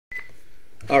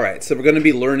Alright, so we're going to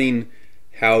be learning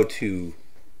how to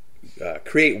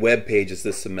create web pages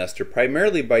this semester,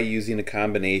 primarily by using a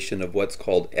combination of what's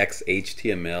called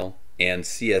XHTML and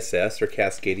CSS, or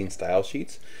cascading style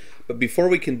sheets. But before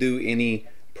we can do any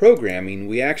programming,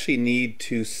 we actually need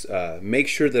to make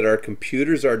sure that our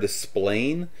computers are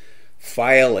displaying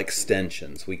file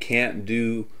extensions. We can't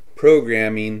do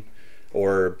programming,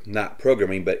 or not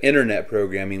programming, but internet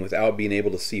programming, without being able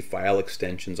to see file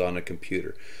extensions on a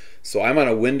computer. So I'm on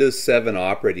a Windows 7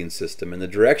 operating system, and the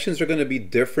directions are going to be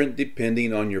different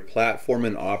depending on your platform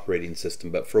and operating system.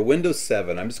 But for Windows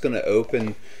 7, I'm just going to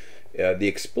open the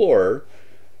Explorer,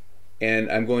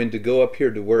 and I'm going to go up here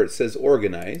to where it says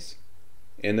Organize,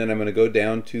 and then I'm going to go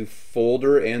down to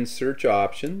Folder and Search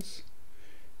Options,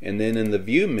 and then in the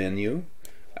View menu,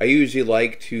 I usually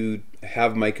like to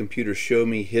have my computer show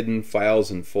me hidden files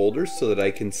and folders so that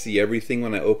I can see everything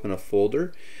when I open a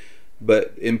folder.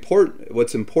 But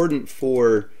what's important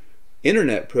for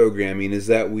internet programming is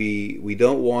that we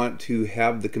don't want to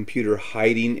have the computer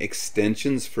hiding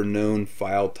extensions for known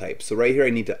file types. So right here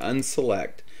I need to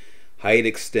unselect hide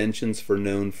extensions for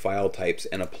known file types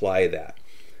and apply that.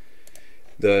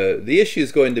 The issue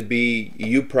is going to be,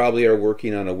 you probably are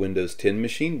working on a Windows 10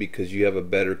 machine because you have a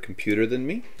better computer than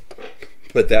me,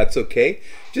 but that's okay.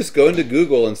 Just go into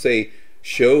Google and say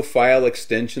show file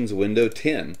extensions window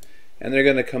 10, and they're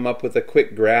going to come up with a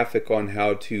quick graphic on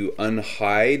how to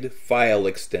unhide file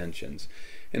extensions.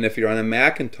 And if you're on a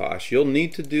Macintosh, you'll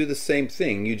need to do the same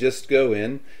thing. You just go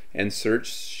in and search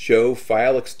show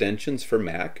file extensions for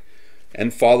Mac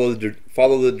and follow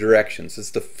the directions. It's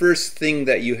the first thing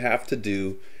that you have to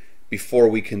do before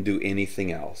we can do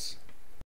anything else.